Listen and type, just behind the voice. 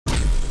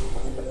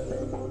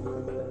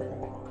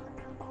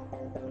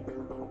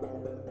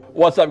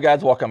What's up,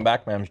 guys? Welcome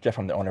back. My name is Jeff.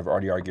 I'm the owner of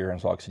RDR Gear in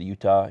Salt Lake City,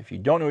 Utah. If you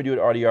don't know what we do at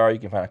RDR, you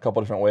can find a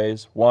couple different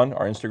ways. One,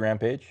 our Instagram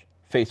page,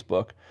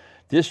 Facebook,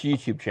 this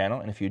YouTube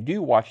channel, and if you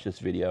do watch this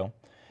video,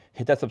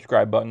 hit that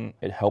subscribe button.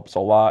 It helps a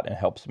lot and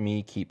helps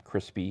me keep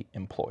Crispy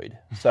employed.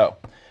 So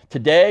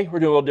today we're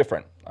doing a little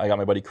different. I got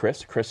my buddy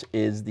Chris. Chris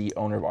is the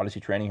owner of Firearms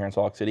Training here in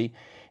Salt Lake City,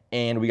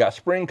 and we got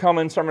spring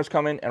coming, summer's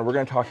coming, and we're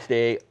going to talk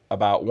today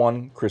about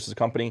one, Chris's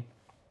company.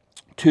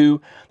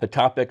 Two, the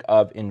topic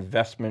of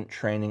investment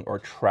training or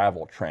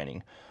travel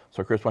training.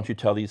 So Chris, why don't you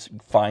tell these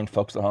fine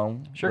folks at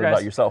home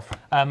about yourself?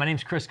 My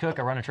name's Chris Cook.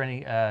 I run a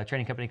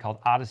training company called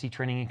Odyssey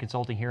Training and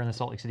Consulting here in the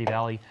Salt Lake City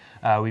Valley.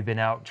 We've been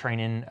out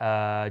training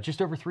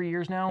just over 3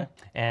 years now.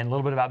 And a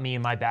little bit about me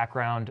and my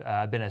background.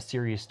 I've been a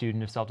serious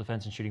student of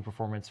self-defense and shooting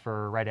performance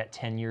for right at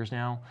 10 years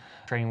now.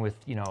 Training with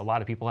a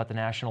lot of people at the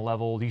national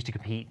level. Used to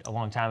compete a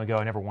long time ago.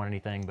 I never won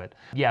anything, but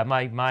yeah,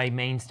 my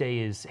mainstay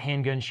is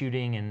handgun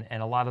shooting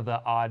and a lot of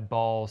the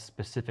oddball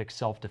specific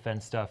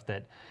self-defense stuff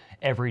that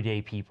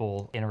everyday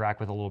people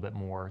interact with a little bit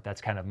more. That's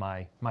kind of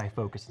my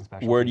focus and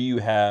specialty. Where do you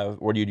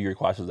do your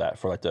classes at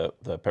for like the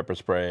pepper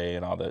spray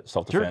and all the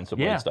self-defense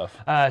stuff?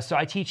 So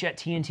I teach at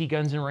TNT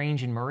Guns and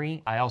Range in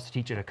Murray. I also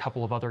teach at a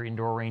couple of other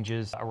indoor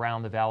ranges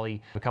around the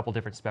valley, a couple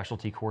different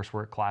specialty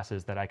coursework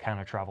classes that I kind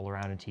of travel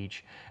around and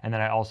teach. And then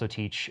I also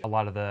teach a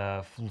lot of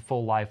the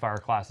full live fire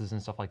classes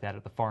and stuff like that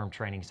at the Firearms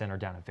Training Center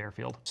down in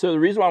Fairfield. So the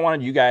reason why I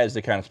wanted you guys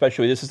to kind of,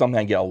 especially this is something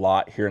I get a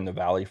lot here in the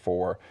valley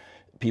for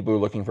people who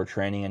are looking for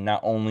training, and not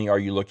only are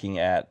you looking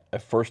at a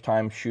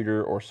first-time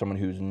shooter or someone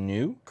who's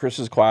new,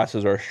 Chris's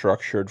classes are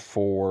structured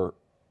for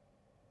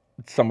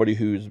somebody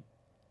who's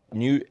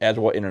new as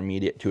well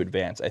intermediate to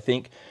advanced. I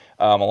think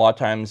a lot of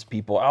times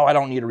people, I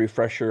don't need a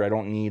refresher, I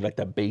don't need like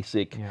the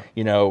basic,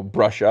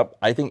 brush up.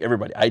 I think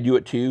I do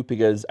it too,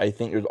 because I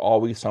think there's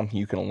always something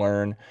you can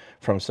learn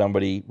from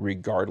somebody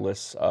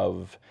regardless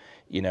of,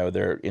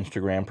 their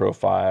Instagram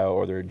profile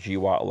or their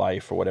GWAT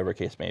life or whatever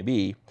case may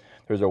be.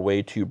 There's a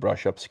way to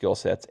brush up skill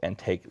sets and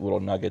take little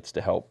nuggets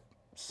to help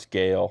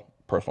scale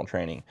personal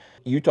training.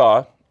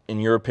 Utah, in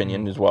your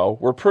opinion as well,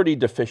 we're pretty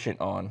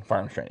deficient on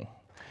firearms training.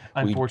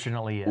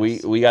 Unfortunately,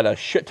 yes. We got a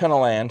shit ton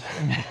of land,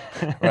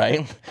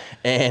 right?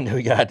 And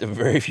we got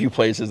very few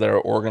places that are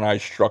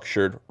organized,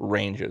 structured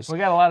ranges. We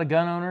got a lot of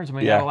gun owners and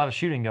we got a lot of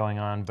shooting going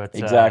on, but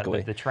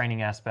exactly. The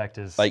training aspect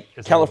is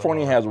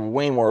California has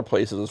way more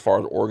places as far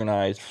as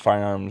organized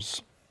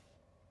firearms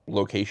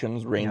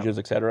locations, ranges,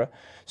 etc.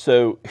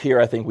 So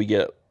here I think we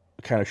get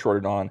kind of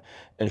shorted on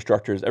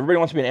instructors. Everybody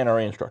wants to be an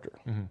NRA instructor.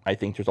 I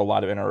think there's a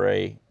lot of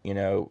NRA,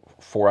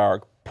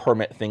 4-hour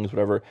permit things,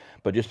 whatever,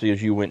 but just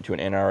because you went to an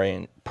NRA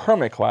and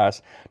permit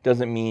class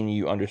doesn't mean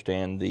you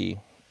understand the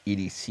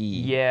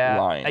EDC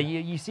line.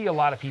 You see a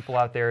lot of people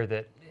out there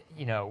that,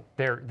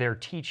 they're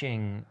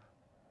teaching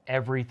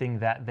everything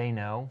that they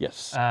know.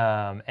 Yes.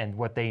 And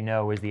what they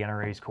know is the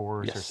NRA's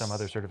course or some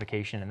other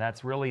certification, and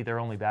that's really their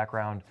only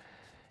background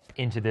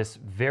into this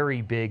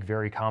very big,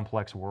 very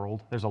complex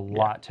world. There's a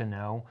lot to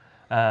know.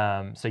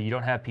 So you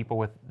don't have people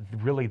with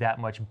really that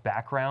much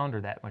background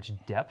or that much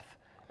depth,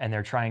 and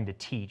they're trying to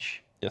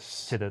teach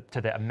to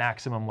the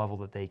maximum level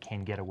that they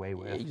can get away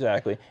with.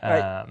 Exactly.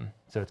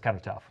 So it's kind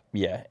of tough.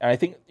 Yeah, and I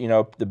think,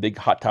 the big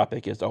hot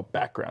topic is,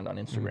 background on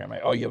Instagram.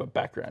 Like, you have a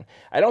background.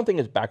 I don't think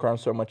it's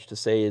background so much to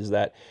say is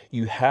that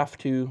you have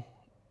to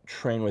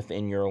train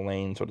within your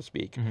lane, so to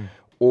speak.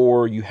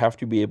 Or you have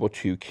to be able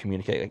to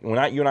communicate. Like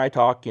when you and I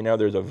talk, we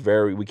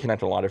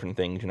connect a lot of different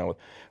things, with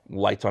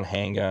lights on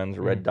handguns,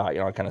 red dot,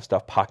 all kind of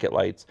stuff, pocket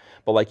lights.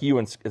 But like you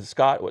and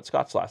Scott, what's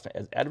Scott's last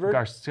name? Is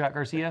Edward? Scott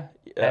Garcia,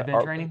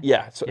 Advent Training?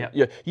 Yeah, so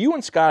you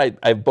and Scott,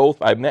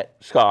 I met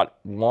Scott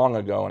long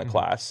ago in a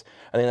class.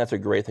 I think that's a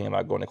great thing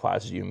about going to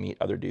classes, you meet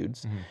other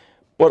dudes.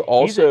 But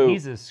also,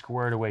 he's a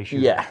squared away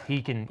shooter. Yeah.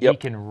 He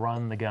can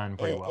run the gun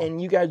pretty well.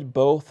 And you guys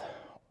both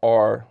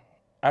are,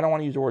 I don't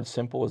want to use the word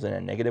simple as in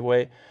a negative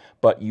way,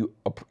 but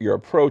your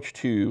approach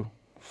to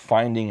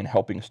finding and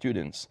helping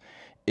students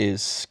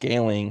is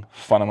scaling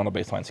fundamental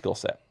baseline skill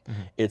set.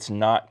 It's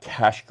not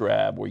cash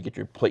grab where you get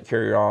your plate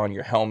carrier on,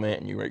 your helmet,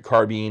 and your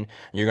carbine, and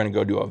you're going to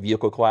go do a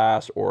vehicle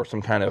class or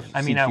some kind of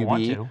CQB. I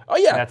want to. Oh,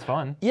 yeah. That's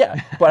fun.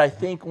 Yeah, but I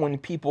think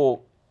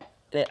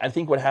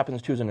what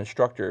happens too as an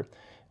instructor,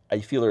 I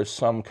feel there's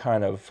some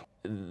kind of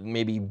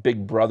maybe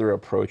big brother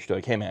approach to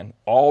like, hey man,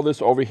 all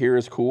this over here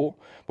is cool,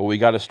 but we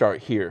got to start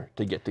here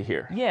to get to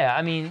here. Yeah,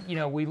 I mean,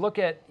 we look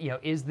at,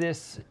 is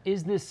this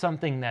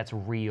something that's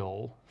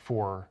real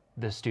for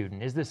the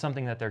student? Is this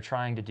something that they're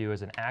trying to do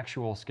as an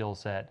actual skill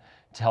set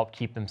to help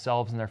keep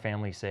themselves and their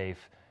family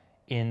safe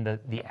in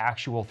the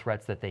actual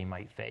threats that they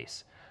might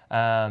face?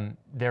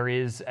 There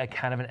is a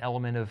kind of an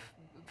element of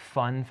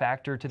fun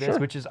factor to this,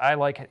 which is I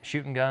like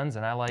shooting guns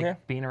and I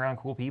like being around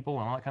cool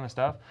people and all that kind of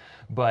stuff,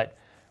 but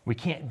we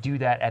can't do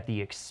that at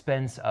the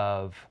expense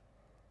of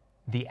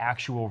the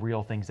actual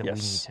real things that we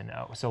need to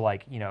know. So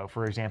like, you know,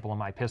 for example, in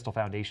my pistol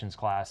foundations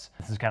class,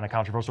 this is kind of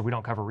controversial, we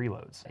don't cover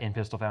reloads in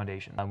pistol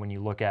foundation. When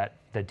you look at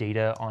the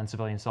data on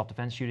civilian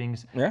self-defense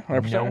shootings,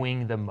 100%.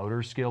 knowing the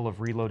motor skill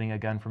of reloading a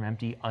gun from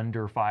empty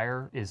under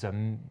fire is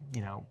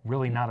you know,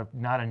 really not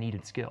a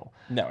needed skill.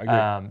 No,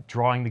 I agree.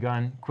 Drawing the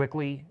gun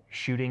quickly,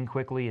 shooting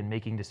quickly, and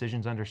making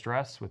decisions under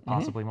stress with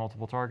possibly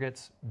multiple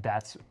targets,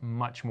 that's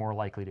much more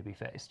likely to be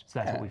faced. So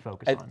that's what we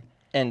focus on.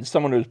 And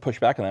someone would push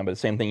back on that, but the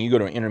same thing, you go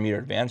to an intermediate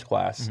advanced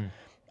class,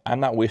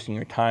 I'm not wasting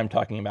your time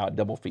talking about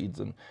double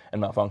feeds and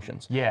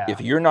malfunctions. Yeah. If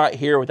you're not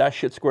here with that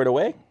shit squared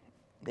away,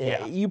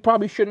 you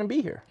probably shouldn't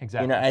be here.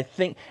 Exactly. You know, I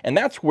think, and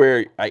that's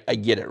where I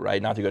get it,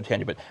 right? Not to go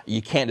tangent, but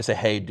you can't just say,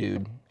 hey,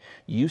 dude,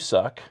 you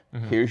suck.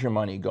 Here's your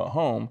money, go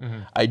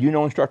home. I do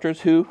know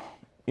instructors who,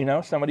 you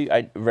know,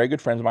 very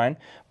good friends of mine,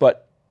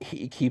 but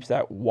he keeps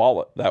that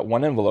wallet, that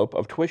one envelope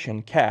of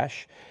tuition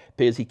cash,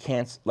 because he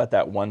can't let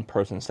that one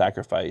person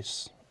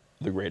sacrifice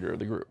the greater of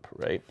the group,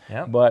 right?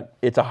 Yeah. But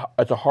it's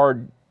a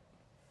hard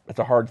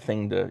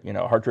thing to, you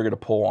know, a hard trigger to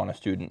pull on a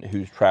student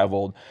who's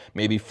traveled,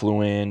 maybe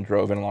flew in,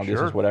 drove in a long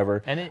distance,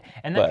 whatever. And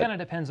that kind of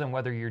depends on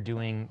whether you're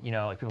doing, you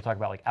know, like people talk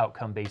about like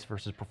outcome-based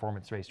versus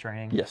performance-based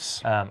training.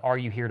 Yes. Are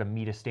you here to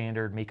meet a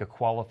standard, make a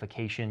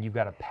qualification, you've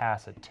got to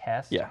pass a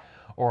test? Yeah.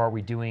 Or are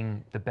we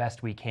doing the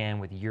best we can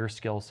with your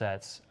skill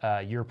sets,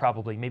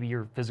 maybe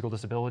your physical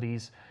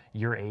disabilities,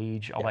 your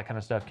age, all that kind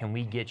of stuff? Can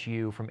we get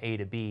you from A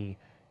to B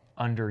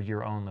under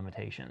your own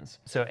limitations?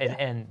 So,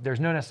 and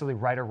there's no necessarily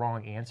right or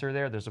wrong answer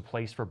there. There's a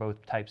place for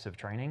both types of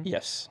training.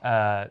 Yes.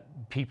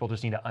 People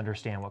just need to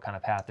understand what kind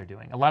of path they're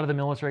doing. A lot of the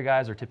military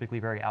guys are typically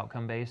very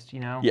outcome-based, you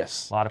know?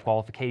 Yes. A lot of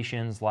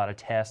qualifications, a lot of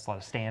tests, a lot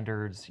of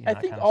standards, you know, I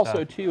that think kind of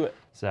also stuff. too,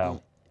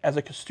 So, as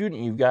a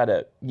student, you've got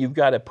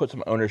to put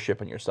some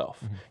ownership in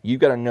yourself. You've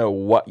got to know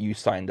what you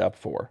signed up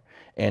for,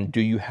 and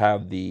do you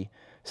have the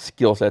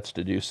skill sets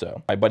to do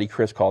so. My buddy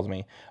Chris calls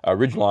me.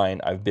 Ridgeline,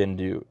 I've been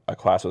to a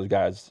class with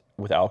guys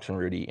with Alex and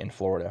Rudy in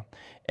Florida,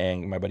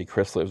 and my buddy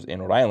Chris lives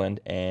in Rhode Island,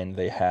 and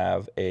they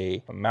have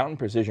a mountain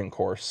precision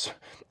course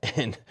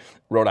in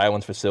Rhode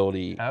Island's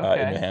facility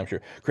in New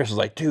Hampshire. Chris was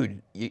like,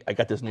 dude, I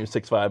got this new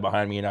 6.5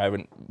 behind me, and I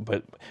haven't,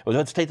 but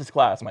let's take this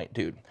class. I'm like,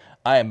 dude,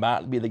 I am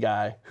about to be the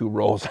guy who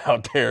rolls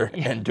out there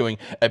and doing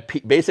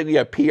basically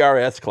a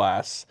PRS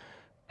class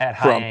at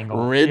high from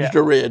angle. ridge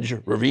to ridge,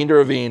 ravine to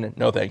ravine.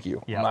 No, thank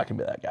you. Yep. I'm not gonna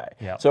be that guy.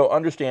 Yep. So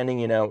understanding,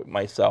 you know,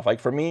 myself, like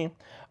for me,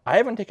 I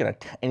haven't taken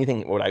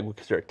anything what I would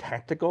consider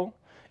tactical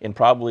in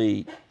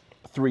probably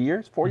 3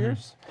 years, 4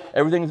 years.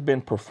 Everything's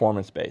been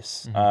performance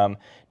based,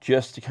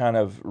 just to kind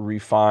of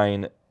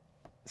refine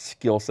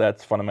skill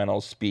sets,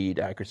 fundamentals, speed,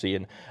 accuracy.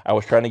 And I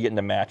was trying to get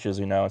into matches,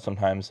 you know, and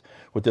sometimes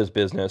with this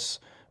business,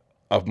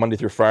 of Monday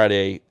through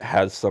Friday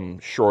has some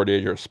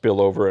shortage or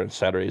spillover, and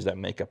Saturday's that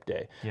makeup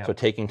day. Yep. So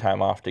taking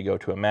time off to go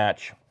to a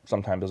match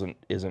sometimes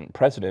isn't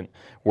precedent,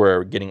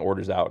 where getting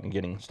orders out and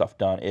getting stuff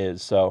done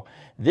is. So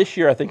this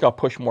year I think I'll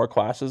push more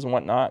classes and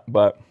whatnot,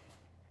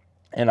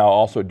 and I'll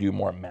also do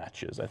more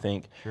matches. I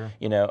think,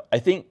 you know, I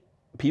think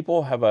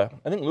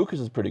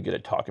Lucas is pretty good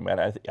at talking about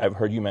it. I've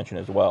heard you mention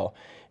as well.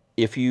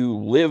 If you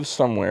live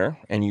somewhere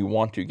and you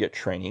want to get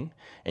training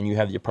and you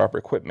have the proper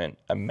equipment,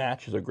 a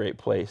match is a great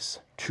place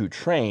to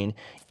train,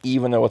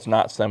 even though it's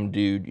not some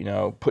dude, you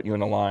know, putting you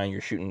in a line,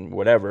 you're shooting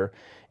whatever.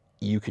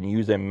 You can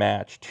use a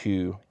match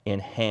to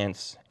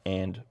enhance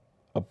and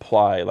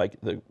apply like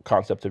the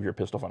concept of your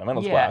pistol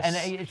fundamentals class. And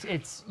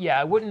it's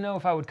I wouldn't know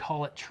if I would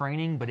call it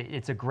training, but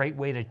it's a great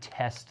way to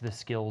test the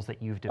skills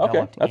that you've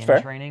developed in fair.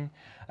 training.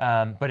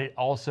 But it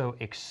also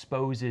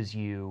exposes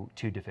you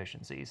to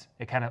deficiencies.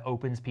 It kind of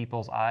opens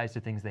people's eyes to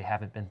things they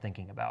haven't been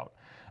thinking about.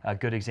 A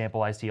good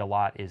example I see a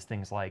lot is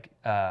things like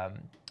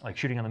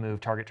shooting on the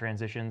move, target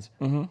transitions.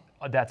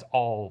 That's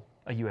all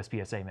a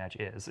USPSA match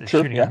is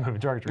shooting on the move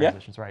and target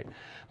transitions, right?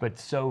 But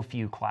so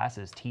few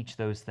classes teach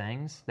those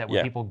things that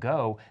when people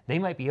go, they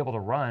might be able to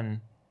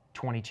run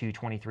 22,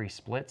 23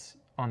 splits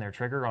on their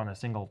trigger on a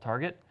single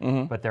target,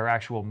 but their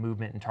actual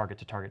movement and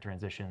target-to-target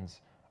transitions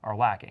are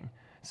lacking.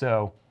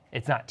 So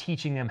it's not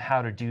teaching them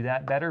how to do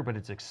that better, but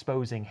it's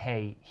exposing,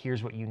 hey,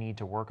 here's what you need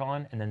to work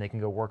on, and then they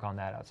can go work on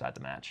that outside the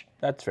match.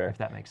 That's fair. If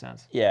that makes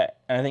sense. Yeah,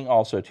 and I think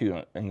also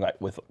too, and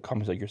like with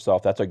companies like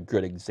yourself, that's a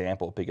good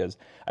example, because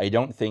I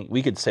don't think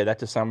we could say that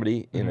to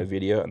somebody in a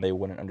video and they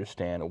wouldn't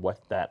understand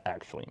what that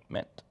actually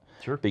meant.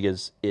 Sure.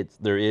 Because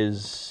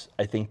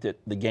I think that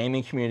the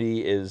gaming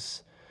community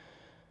is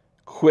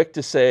quick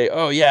to say,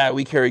 oh yeah,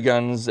 we carry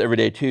guns every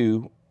day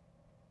too,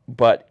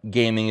 but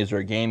gaming is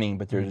our gaming,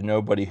 but there's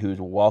nobody who's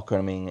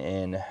welcoming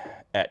in.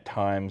 At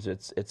times,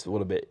 it's a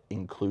little bit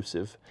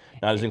inclusive,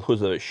 not as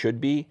inclusive as it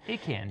should be.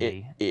 It can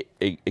be.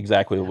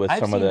 Exactly with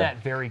some of the. I've seen that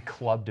very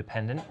club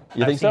dependent.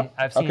 You think so?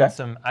 I've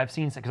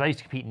seen because I used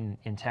to compete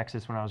in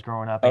Texas when I was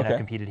growing up, and I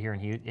competed here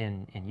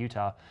in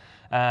Utah.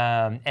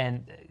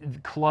 And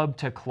club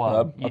to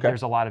club,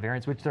 there's a lot of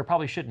variance, which there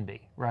probably shouldn't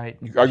be, right?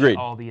 Agreed. Should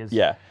all be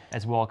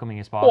as welcoming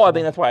as possible. Well, I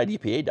think that's why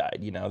IDPA died.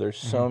 You know, there's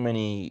so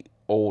many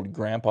old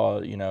grandpa,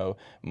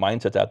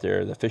 mindsets out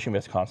there, the fishing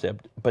vest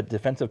concept, but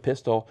defensive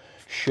pistol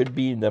should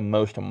be the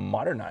most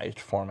modernized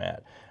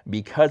format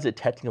because it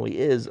technically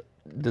is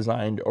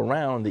designed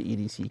around the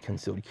EDC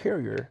concealed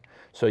carrier.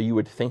 So you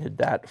would think that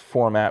that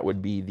format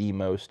would be the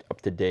most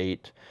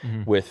up-to-date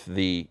with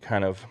the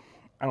kind of,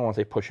 I don't want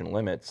to say pushing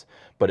limits,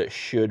 but it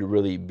should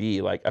really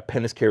be like a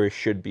penis carrier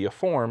should be a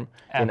form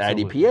in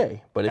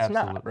IDPA, but it's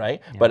not,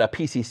 right? Yeah. But a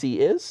PCC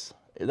is.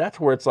 That's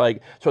where it's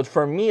like, so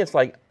for me, it's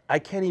like, I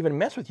can't even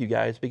mess with you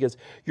guys because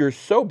you're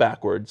so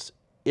backwards,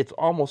 it's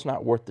almost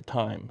not worth the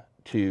time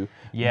to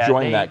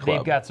join that club.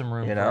 They've got some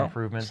room for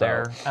improvement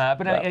there.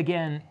 But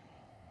again,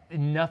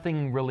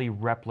 nothing really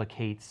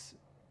replicates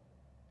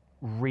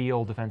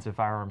real defensive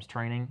firearms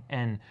training.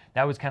 And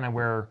that was kind of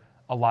where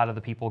a lot of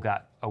the people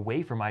got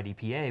away from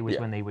IDPA was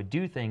when they would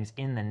do things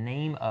in the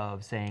name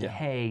of saying,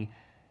 hey,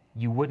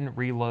 you wouldn't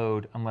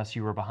reload unless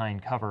you were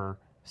behind cover.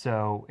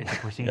 So it's a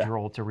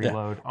procedural to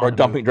reload. Or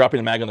dropping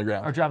the mag on the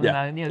ground. Or dropping the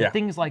mag,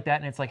 things like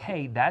that. And it's like,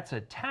 hey, that's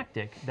a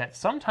tactic that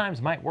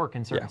sometimes might work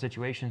in certain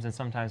situations and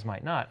sometimes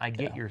might not. I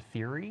get your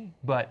theory,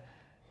 but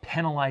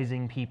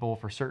penalizing people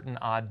for certain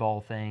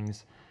oddball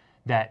things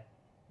that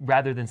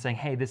rather than saying,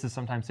 hey, this is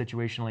sometimes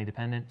situationally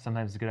dependent,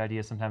 sometimes it's a good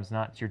idea, sometimes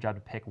not, it's your job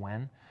to pick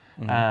when.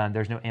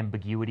 There's no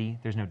ambiguity,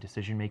 there's no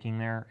decision making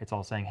there. It's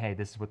all saying, hey,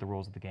 this is what the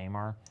rules of the game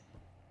are.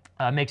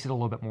 Makes it a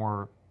little bit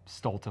more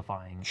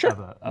stultifying of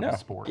a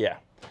sport. Yeah,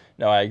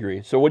 no, I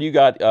agree. So what do you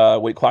got,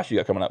 what class you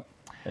got coming up?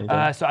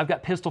 So I've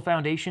got Pistol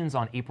Foundations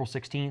on April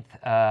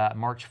 16th,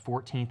 March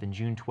 14th, and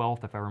June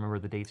 12th, if I remember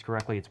the dates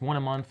correctly. It's one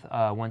a month,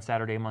 one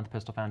Saturday a month,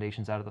 Pistol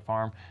Foundations out of the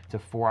farm. It's a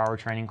 4-hour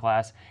training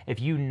class. If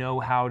you know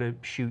how to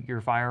shoot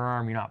your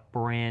firearm, you're not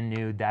brand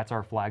new, that's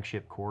our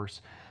flagship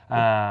course.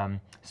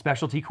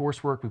 Specialty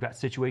coursework, we've got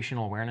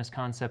situational awareness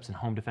concepts and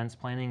home defense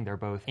planning. They're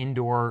both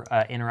indoor,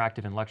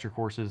 interactive, and lecture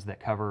courses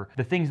that cover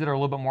the things that are a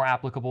little bit more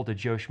applicable to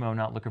Joe Schmo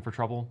not looking for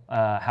trouble,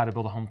 how to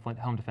build a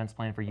home defense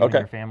plan for you and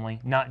your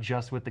family, not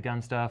just with the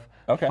gun stuff,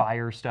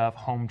 fire stuff,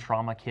 home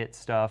trauma kit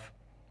stuff.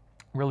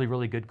 Really,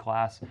 really good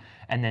class.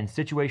 And then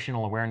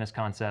situational awareness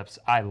concepts,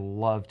 I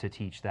love to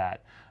teach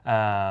that.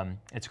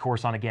 It's a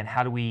course on, again,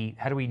 how do we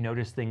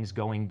notice things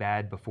going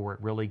bad before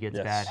it really gets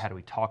bad? How do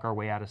we talk our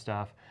way out of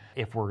stuff?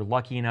 If we're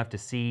lucky enough to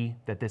see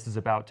that this is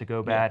about to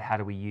go bad, how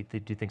do we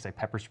do things like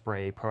pepper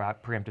spray,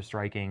 preemptive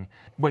striking,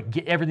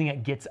 everything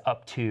that gets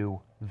up to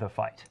the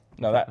fight?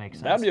 No, that makes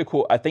sense. That'd be a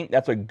cool, I think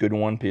that's a good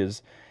one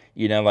because,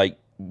 like,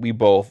 we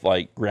both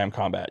like Graham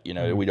Combat,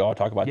 we all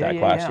talk about that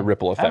class, the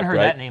ripple effect, I haven't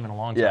heard that name in a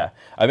long time. Yeah,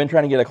 I've been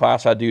trying to get a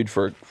class out, dude,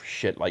 for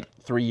like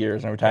 3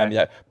 years, and every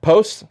time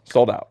posts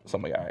sold out. So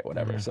I'm like, all right,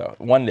 whatever. So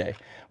one day,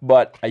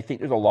 but I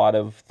think there's a lot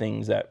of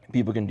things that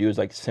people can do is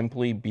like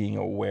simply being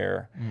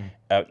aware.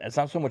 It's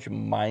not so much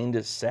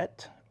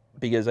mindset,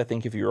 because I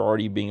think if you're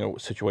already being a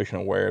situation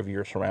aware of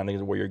your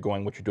surroundings, where you're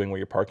going, what you're doing, where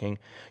you're parking,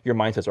 your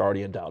mindset's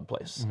already in a dialed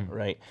place,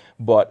 right?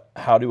 But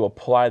how to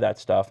apply that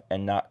stuff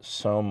and not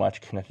so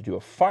much connected to a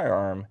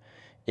firearm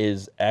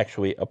is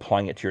actually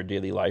applying it to your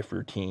daily life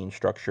routine,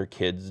 structure,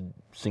 kids,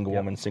 single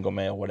woman, single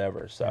male,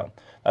 whatever. So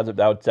that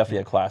was definitely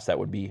a class that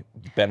would be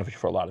beneficial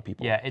for a lot of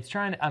people. Yeah,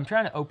 I'm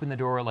trying to open the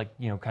door, like,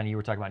 kind of you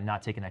were talking about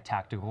not taking a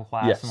tactical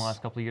class in the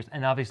last couple of years.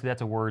 And obviously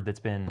that's a word that's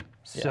been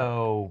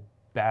so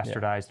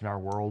bastardized in our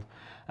world.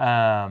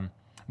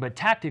 But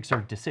tactics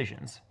are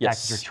decisions.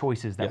 Tactics are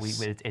choices that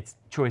it's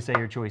choice A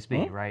or choice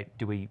B, right?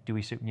 Do we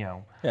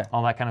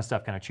all that kind of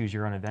stuff, kind of choose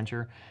your own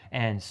adventure.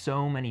 And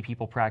so many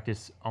people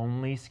practice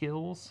only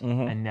skills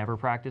and never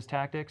practice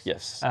tactics.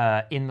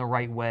 In the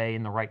right way,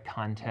 in the right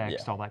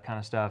context, all that kind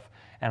of stuff.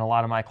 And a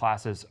lot of my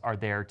classes are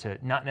there to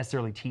not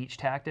necessarily teach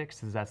tactics,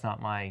 because that's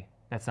not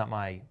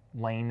my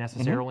lane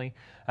necessarily,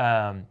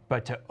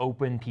 but to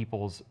open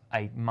people's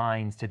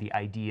minds to the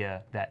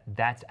idea that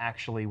that's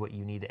actually what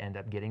you need to end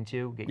up getting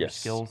to. Get your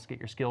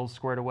skills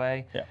squared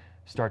away.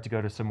 Start to go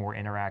to some more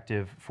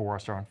interactive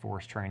forest on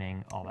forest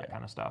training, all that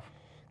kind of stuff.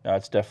 No,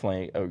 it's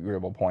definitely a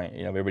agreeable point.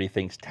 Everybody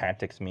thinks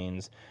tactics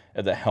means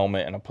the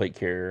helmet and a plate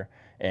carrier,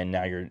 and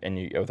now you're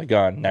with a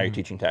gun. Now you're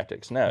teaching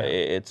tactics. No,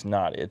 it's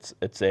not. It's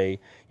a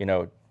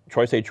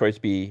choice A, choice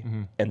B,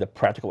 and the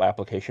practical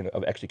application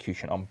of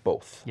execution on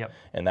both.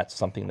 And that's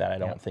something that I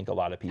don't think a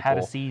lot of people... How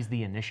to seize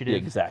the initiative.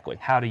 Exactly.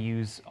 How to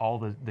use all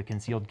the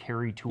concealed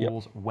carry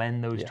tools,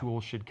 when those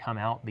tools should come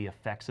out, the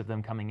effects of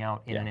them coming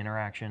out in an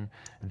interaction.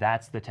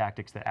 That's the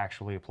tactics that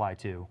actually apply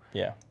to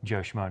Joe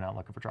Schmo not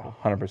looking for trouble.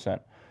 100%.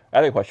 I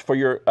had a question. For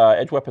your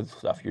edge weapons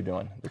stuff you're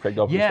doing, the Craig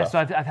Delphin stuff. So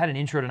I've had an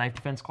intro to knife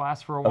defense class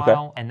for a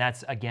while, and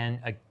that's, again,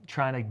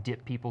 trying to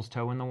dip people's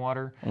toe in the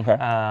water.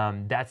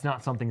 That's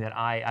not something that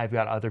I've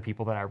got other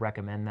people that I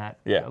recommend that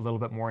a little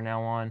bit more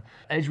now on.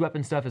 Edge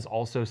weapon stuff is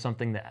also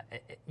something that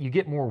you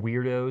get more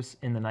weirdos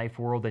in the knife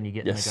world than you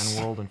get in the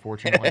gun world,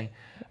 unfortunately.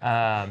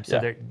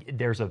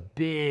 There's a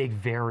big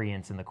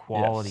variance in the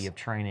quality of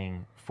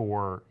training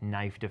for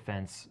knife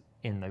defense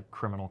in the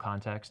criminal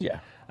context.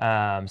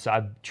 So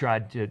I've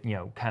tried to,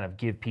 kind of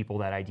give people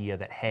that idea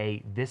that,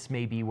 hey, this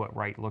may be what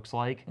right looks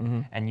like,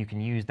 and you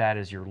can use that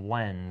as your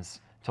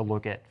lens to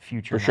look at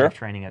future knife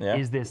training.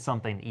 Is this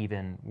something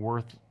even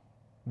worth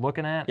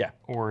looking at? Yeah.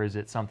 Or is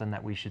it something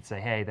that we should say,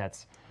 hey,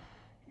 that's,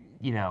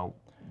 you know,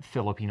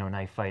 Filipino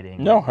knife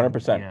fighting? No,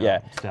 100%.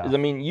 Yeah. Stuff. I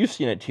mean, you've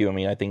seen it too. I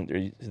mean, I think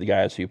there's the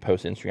guys who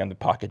post Instagram, the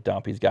pocket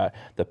dump. He's got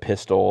the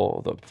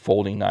pistol, the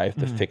folding knife,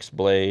 the fixed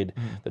blade,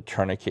 the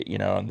tourniquet, you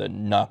know, and the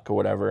knuck or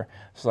whatever.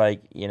 It's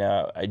like, you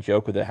know, I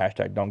joke with the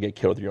hashtag, don't get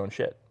killed with your own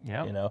shit.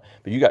 Yeah. You know,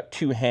 but you got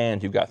 2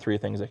 hands, you've got 3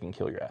 things that can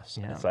kill your ass.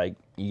 Yeah. It's like,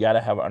 you got to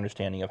have an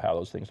understanding of how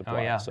those things apply.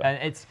 Oh yeah, So. and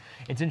it's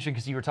interesting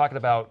because you were talking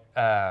about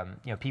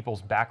you know,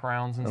 people's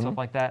backgrounds and stuff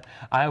like that.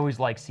 I always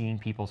like seeing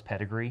people's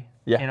pedigree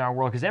in our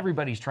world because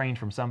everybody's trained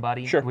from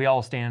somebody. Sure. We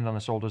all stand on the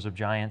shoulders of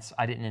giants.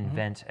 I didn't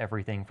invent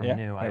everything from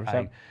new.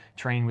 I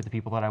trained with the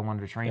people that I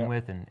wanted to train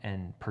with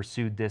and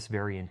pursued this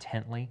very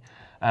intently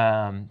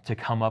to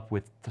come up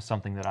with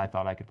something that I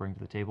thought I could bring to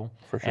the table.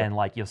 For sure. And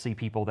like you'll see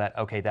people that,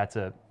 okay, that's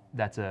a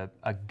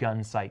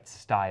gun sight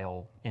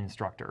style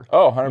instructor.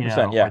 Oh, 100%, you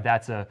know, yeah.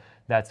 Or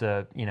that's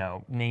a you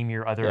know, name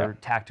your other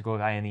tactical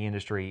guy in the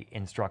industry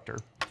instructor.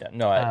 Yeah,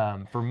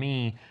 no, For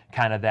me,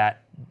 kind of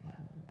that,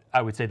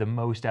 I would say the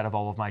most out of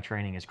all of my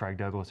training is Craig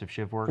Douglas of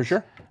ShivWorks. For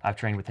sure. I've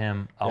trained with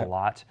him a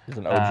lot. he's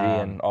an OG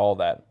and all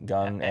that,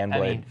 gun and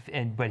blade. I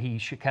mean, but he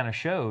kind of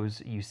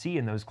shows, you see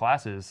in those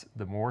classes,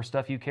 the more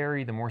stuff you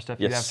carry, the more stuff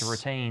you have to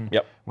retain.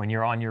 Yep. When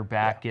you're on your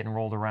back, getting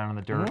rolled around in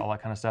the dirt, all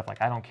that kind of stuff.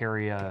 Like, I don't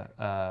carry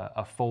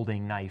a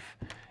folding knife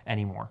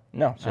anymore.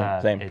 No,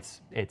 same.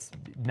 It's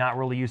not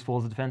really useful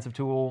as a defensive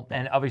tool,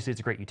 and obviously it's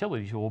a great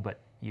utility tool, but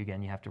you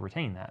have to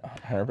retain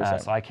that.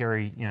 100%. So I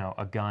carry, you know,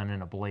 a gun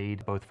and a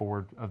blade, both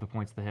forward of the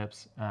points of the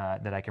hips,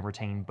 that I can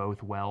retain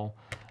both well,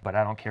 but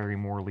I don't carry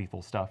more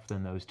lethal stuff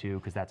than those two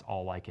because that's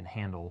all I can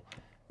handle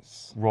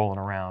rolling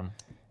around.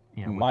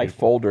 You know, my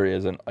folder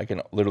is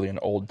literally an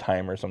old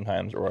timer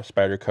sometimes, or a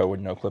Spyderco with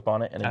no clip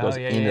on it, and it goes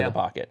into the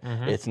pocket.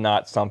 It's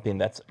not something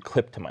that's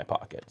clipped to my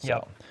pocket.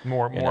 So,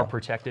 more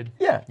protected.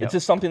 Yeah, it's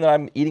just something that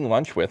I'm eating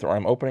lunch with, or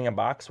I'm opening a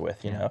box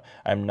with. You know,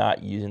 I'm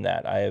not using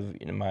that. I have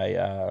in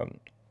my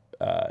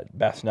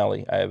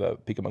Basinelli, I have a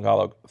Pico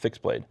Magalo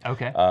fixed blade.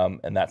 Okay.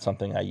 And that's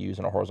something I use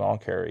in a horizontal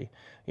carry.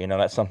 You know,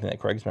 that's something that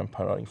Craig's been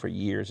promoting for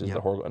years, is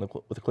the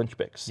horizontal with the clinch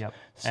picks. Yep.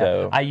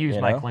 So I use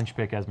my clinch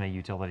pick as my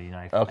utility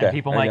knife. Okay. And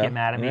people might get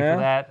mad at me for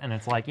that, and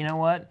it's like, you know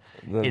what?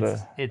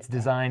 It's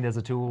designed as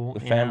a tool. The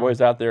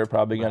fanboys out there are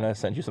probably gonna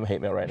send you some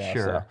hate mail right now.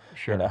 Sure.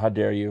 You know, how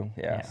dare you?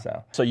 Yeah.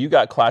 So you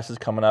got classes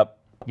coming up.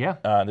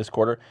 Yeah. This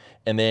quarter,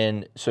 and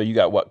then so you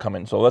got what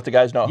coming? So let the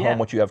guys know at home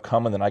what you have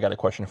coming. Then I got a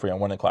question for you on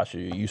one of the classes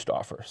you used to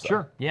offer. So.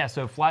 Sure. Yeah.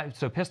 So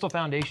Pistol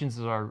Foundations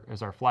is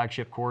our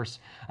flagship course.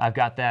 I've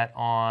got that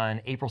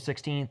on April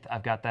 16th.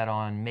 I've got that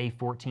on May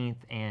 14th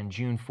and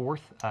June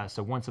 4th.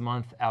 So once a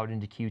month out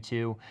into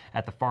Q2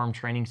 at the Firearms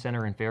Training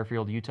Center in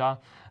Fairfield, Utah.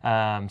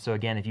 So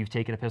again, if you've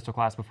taken a pistol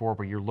class before,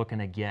 but you're looking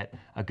to get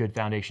a good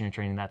foundation in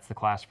training, that's the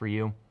class for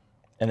you.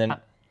 And then.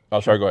 Oh,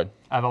 sorry, go ahead.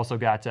 I've also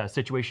got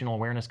situational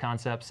awareness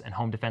concepts and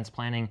home defense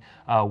planning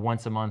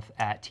once a month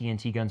at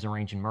TNT Guns and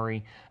Range in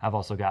Murray. I've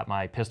also got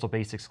my pistol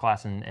basics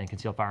class and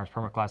concealed firearms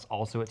permit class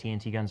also at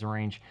TNT Guns and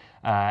Range.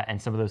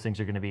 And some of those things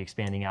are going to be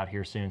expanding out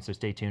here soon, so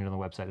stay tuned on the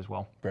website as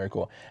well. Very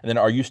cool. And then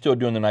are you still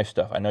doing the knife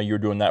stuff? I know you were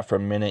doing that for a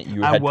minute.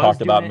 You had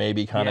talked about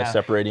maybe kind of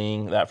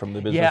separating that from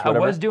the business. Yeah,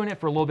 whatever. I was doing it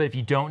for a little bit. If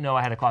you don't know,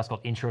 I had a class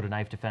called Intro to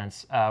Knife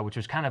Defense, which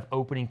was kind of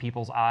opening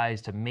people's eyes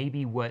to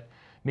maybe what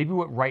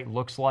right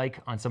looks like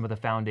on some of the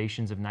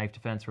foundations of knife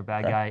defense for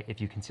bad guy. If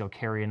you conceal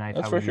carry a knife,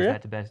 how we use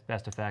that to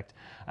best effect.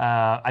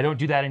 I don't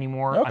do that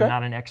anymore. I'm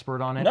not an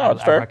expert on it. No,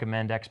 I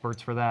recommend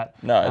experts for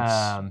that.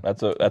 No,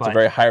 that's a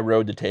very high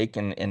road to take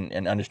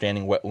in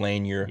understanding what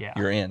lane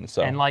you're in.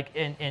 So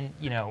and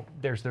you know,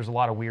 there's a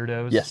lot of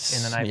weirdos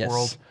in the knife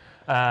world.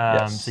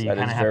 So you kind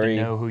of have to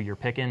know who you're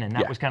picking, and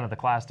that was kind of the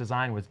class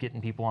design, was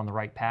getting people on the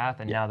right path.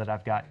 And now that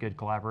I've got good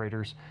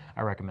collaborators,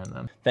 I recommend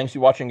them. Thanks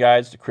for watching,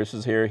 guys. Chris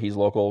is here. He's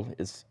local.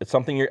 It's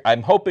something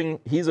I'm hoping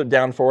he's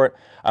down for it.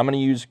 I'm going to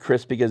use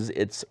Chris because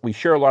we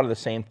share a lot of the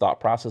same thought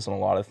process on a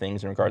lot of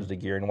things in regards to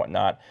gear and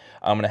whatnot.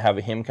 I'm going to have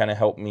him kind of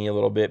help me a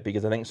little bit,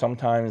 because I think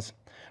sometimes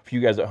for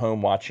you guys at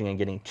home watching and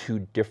getting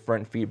 2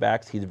 different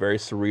feedbacks, he's very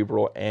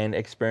cerebral and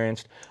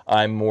experienced.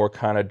 I'm more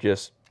kind of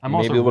just I'm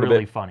maybe also a little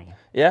really bit funny.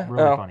 Yeah,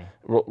 really funny.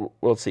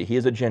 We'll see. He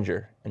is a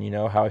ginger, and you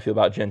know how I feel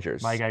about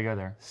gingers. I gotta go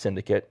there.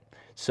 Syndicate.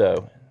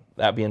 So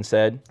that being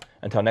said,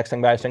 until next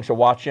time, guys, thanks for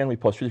watching. We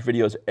post 3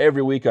 videos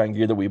every week on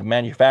gear that we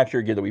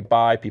manufacture, gear that we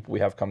buy, people we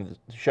have come to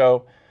the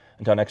show.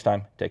 Until next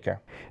time, take care.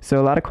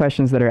 So a lot of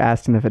questions that are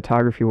asked in the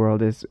photography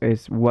world is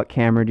what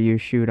camera do you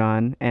shoot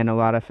on? And a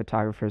lot of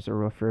photographers will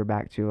refer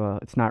back to,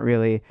 it's not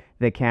really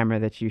the camera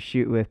that you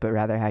shoot with, but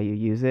rather how you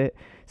use it.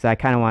 So I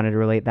kind of wanted to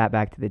relate that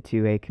back to the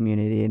 2A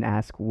community and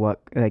ask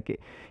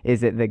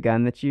is it the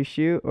gun that you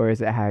shoot, or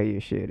is it how you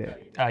shoot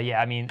it? Yeah,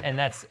 I mean, and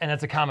that's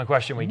a common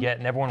question we get,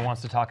 and everyone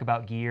wants to talk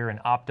about gear and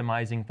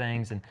optimizing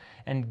things,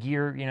 and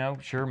gear, you know,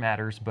 sure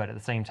matters, but at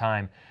the same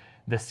time,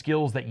 the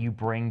skills that you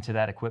bring to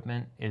that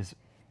equipment is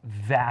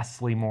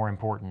vastly more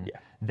important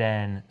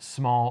than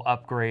small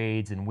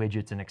upgrades and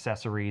widgets and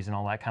accessories and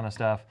all that kind of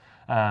stuff.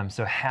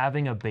 So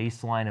having a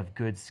baseline of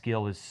good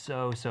skill is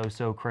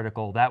so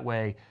critical. That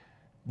way,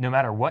 no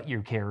matter what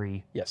you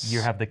carry, Yes. you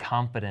have the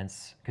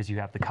confidence because you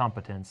have the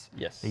competence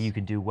Yes. that you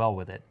can do well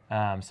with it.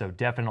 So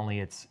definitely,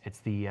 it's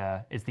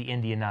the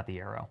Indian, not the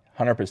arrow.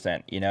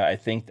 100%. You know, I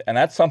think, and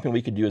that's something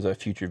we could do as a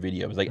future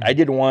video. It was like I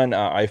did one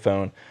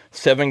iPhone,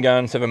 7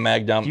 gun, 7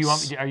 mag dumps.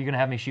 Are you going to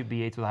have me shoot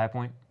B8s with a high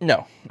point?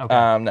 No. Okay.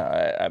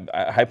 No.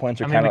 High points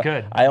are I mean, kind we of.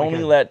 could. I We only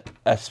could. let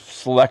a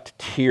select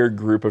tier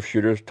group of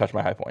shooters touch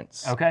my high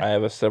points. Okay. I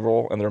have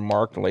several, and they're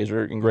marked,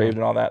 laser engraved,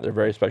 and all that. They're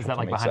very special Is that to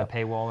like me. behind So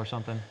a paywall or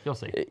something? You'll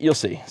see. you'll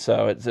see.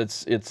 So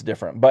it's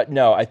different. But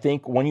no, I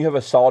think when you have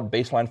a solid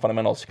baseline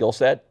fundamental skill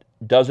set,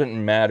 doesn't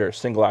matter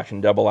single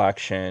action, double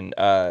action,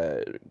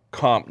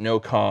 comp, no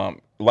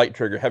comp, light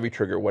trigger, heavy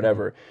trigger,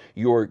 whatever.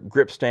 Your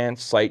grip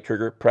stance, sight,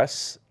 trigger,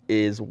 press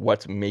is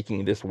what's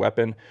making this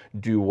weapon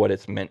do what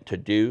it's meant to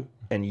do,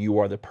 and you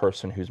are the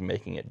person who's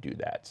making it do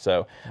that.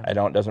 So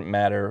doesn't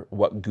matter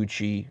what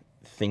Gucci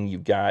thing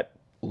you've got,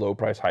 low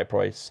price, high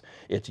price,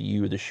 it's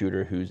you, the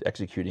shooter, who's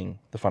executing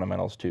the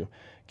fundamentals to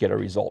get a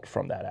result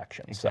from that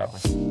action. Exactly.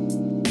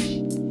 So.